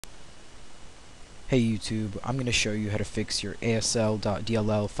Hey YouTube, I'm going to show you how to fix your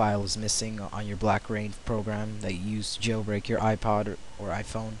ASL.dll file is missing on your BlackRa1n program that you use to jailbreak your iPod or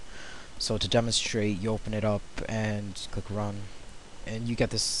iPhone. So to demonstrate, you open it up and click run, and you get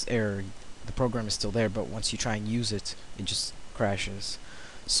this error. The program is still there, but once you try and use it, it just crashes.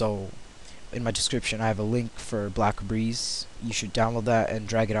 So in my description I have a link for BlackRa1n. You should download that and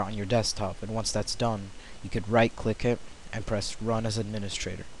drag it out on your desktop, and once that's done, you could right click it and press run as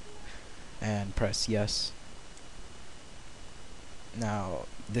administrator and press yes. Now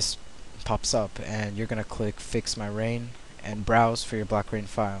this pops up and you're gonna click fix my rain and browse for your BlackRa1n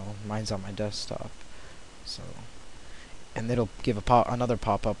file. Mine's on my desktop, so, and it'll give a another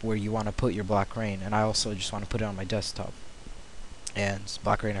pop-up where you want to put your BlackRa1n, and I also just want to put it on my desktop. And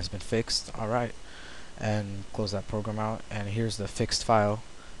BlackRa1n has been fixed. Alright, and close that program out, and here's the fixed file.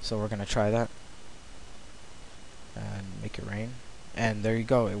 So we're gonna try that and make it rain, and there you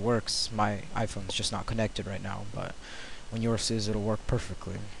go, it works. My iPhone's just not connected right now, but when yours is, it'll work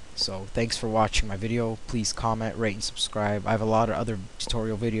perfectly. So thanks for watching my video. Please comment, rate, and subscribe. I have a lot of other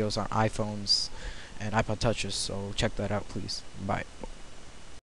tutorial videos on iPhones and iPod touches, so check that out please. Bye.